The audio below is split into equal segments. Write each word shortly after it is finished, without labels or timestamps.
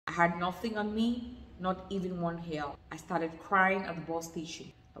I had nothing on me, not even one hair. I started crying at the bus station.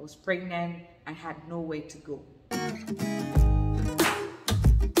 I was pregnant and had nowhere to go.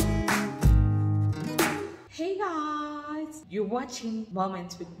 Hey guys, you're watching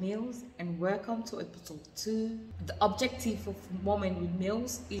Moments with Mills and welcome to episode 2. The objective of Moment with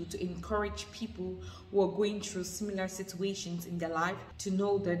Mills is to encourage people who are going through similar situations in their life to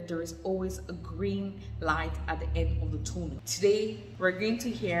know that there is always a green light at the end of the tunnel. Today, we're going to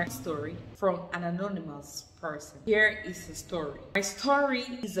hear a story from an anonymous person. Here is the story. My story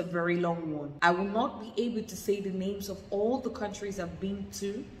is a very long one. I will not be able to say the names of all the countries I've been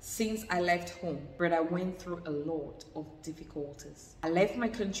to since I left home, but I went through a lot of difficulties. I left my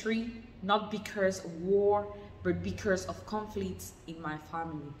country not because of war, but because of conflicts in my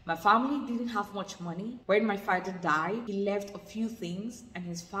family. My family didn't have much money. When my father died, he left a few things and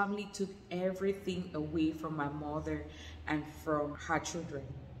his family took everything away from my mother and from her children.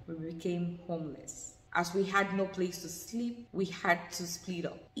 We became homeless. As we had no place to sleep, we had to split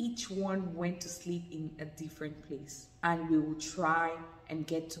up. Each one went to sleep in a different place, and we would try and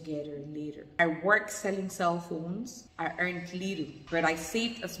get together later. I worked selling cell phones. I earned little, but I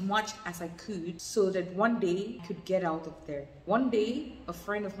saved as much as I could so that one day I could get out of there. One day, a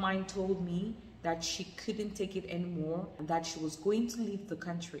friend of mine told me that she couldn't take it anymore and that she was going to leave the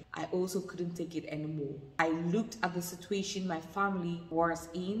country. I also couldn't take it anymore. I looked at the situation my family was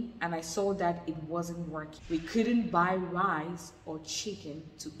in and I saw that it wasn't working. We couldn't buy rice or chicken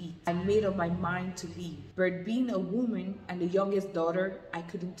to eat. I made up my mind to leave. But being a woman and the youngest daughter, I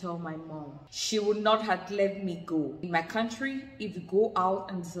couldn't tell my mom. She would not have let me go. In my country, if you go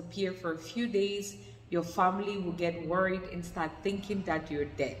out and disappear for a few days, your family will get worried and start thinking that you're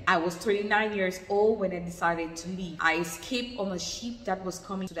dead. I was 29 years old when I decided to leave. I escaped on a ship that was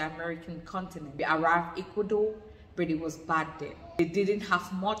coming to the American continent. We arrived Ecuador, but it was bad there. They didn't have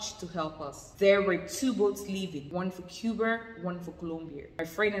much to help us. There were 2 boats leaving, one for Cuba, one for Colombia. My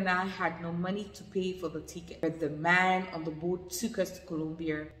friend and I had no money to pay for the ticket, but the man on the boat took us to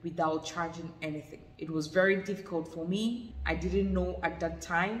Colombia without charging anything. It was very difficult for me. I didn't know at that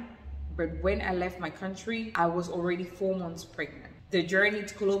time, but when I left my country, I was already 4 months pregnant. The journey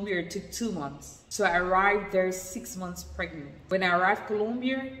to Colombia took 2 months, so I arrived there 6 months pregnant. When I arrived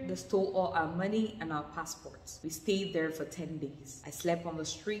Colombia, they stole all our money and our passports. We stayed there for 10 days. I slept on the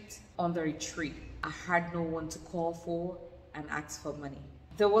street under a tree. I had no one to call for and ask for money.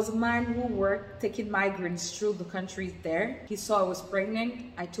 There was a man who worked taking migrants through the country there. He saw I was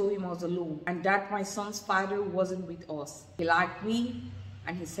pregnant. I told him I was alone and that my son's father wasn't with us. He liked me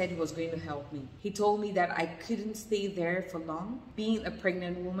and he said he was going to help me. He told me that I couldn't stay there for long. Being a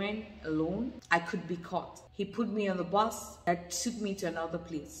pregnant woman alone, I could be caught. He put me on the bus that took me to another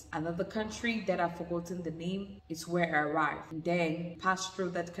place, another country that I've forgotten the name. It's where I arrived. And then passed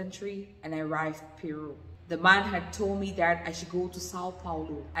through that country and I arrived Peru. The man had told me that I should go to Sao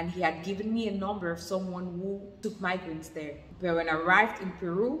Paulo and he had given me a number of someone who took migrants there. But when I arrived in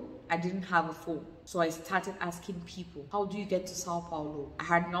Peru, I didn't have a phone. So I started asking people, how do you get to Sao Paulo? I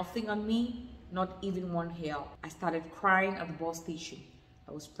had nothing on me, not even one hair. I started crying at the bus station.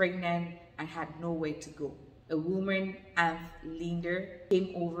 I was pregnant and had nowhere to go. A woman, Aunt Linda,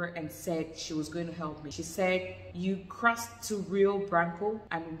 came over and said she was going to help me. She said, you cross to Rio Branco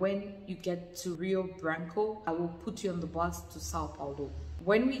and when you get to Rio Branco, I will put you on the bus to Sao Paulo.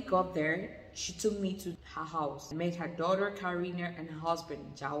 When we got there, she took me to her house. I met her daughter, Karina, and her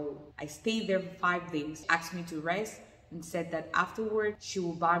husband, Jao. I stayed there for 5 days, asked me to rest, and said that afterward, she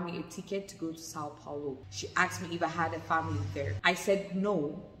will buy me a ticket to go to Sao Paulo. She asked me if I had a family there. I said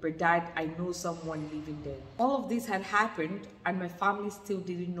no, but that I know someone living there. All of this had happened, and my family still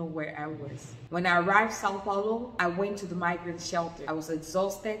didn't know where I was. When I arrived Sao Paulo, I went to the migrant shelter. I was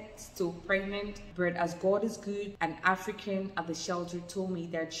exhausted, still pregnant, but as God is good, an African at the shelter told me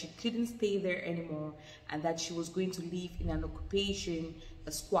that she couldn't stay there anymore and that she was going to live in an occupation,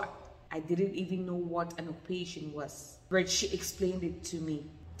 a squat. I didn't even know what an occupation was, but she explained it to me.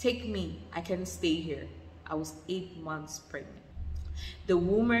 Take me, I can stay here. I was 8 months pregnant. The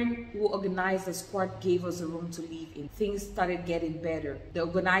woman who organized the squad gave us a room to live in. Things started getting better. The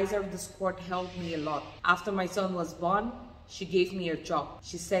organizer of the squad helped me a lot. After my son was born, she gave me a job.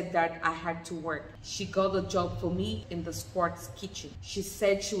 She said that I had to work. She got a job for me in the squad's kitchen. She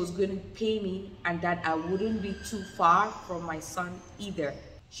said she was going to pay me and that I wouldn't be too far from my son either.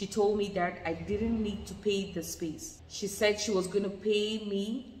 She told me that I didn't need to pay the space. She said she was going to pay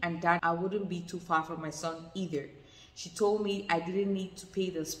me and that I wouldn't be too far from my son either. She told me I didn't need to pay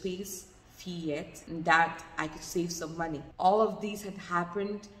the space fee yet and that I could save some money. All of these had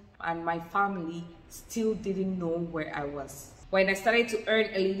happened and my family still didn't know where I was. When I started to earn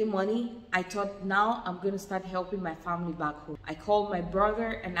a little money, I thought now I'm going to start helping my family back home. I called my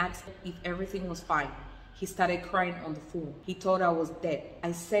brother and asked if everything was fine. He started crying on the phone. He thought I was dead.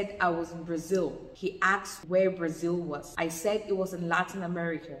 I said I was in Brazil. He asked where Brazil was. I said it was in Latin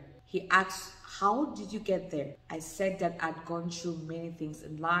America. He asked, how did you get there? I said that I'd gone through many things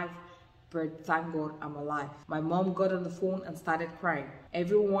in life, but thank God I'm alive. My mom got on the phone and started crying.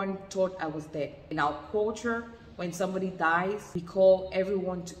 Everyone thought I was dead. In our culture, when somebody dies, we call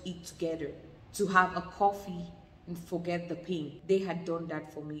everyone to eat together, to have a coffee and forget the pain. They had done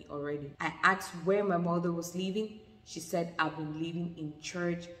that for me already. I asked where my mother was living. She said, I've been living in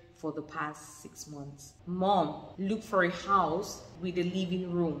church for the past 6 months. Mom, look for a house with a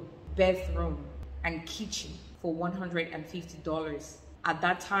living room, bathroom, and kitchen for $150. At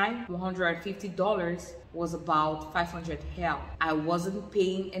that time, $150 was about 500 real. I wasn't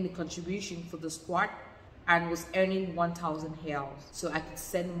paying any contribution for the squad and was earning 1,000 reals, so I could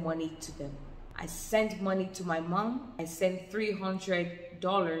send money to them. I sent money to my mom. I sent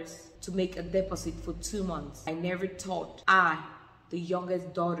 $300 to make a deposit for 2 months. I never thought I, the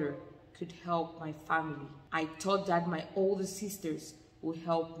youngest daughter, could help my family. I thought that my older sisters would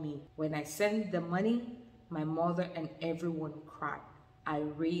help me. When I sent the money, my mother and everyone cried. I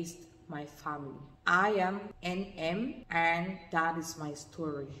raised my family. I am NM, and that is my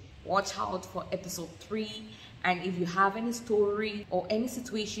story. Watch out for episode 3, and if you have any story or any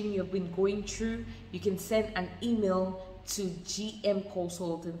situation you've been going through, you can send an email to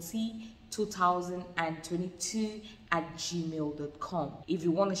gmconsultancy2022@gmail.com. If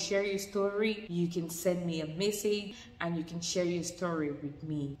you want to share your story, you can send me a message and you can share your story with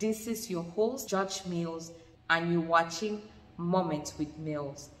me. This is your host, Judge Mills, and you're watching Moments with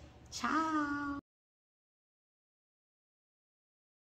Mills. Ciao.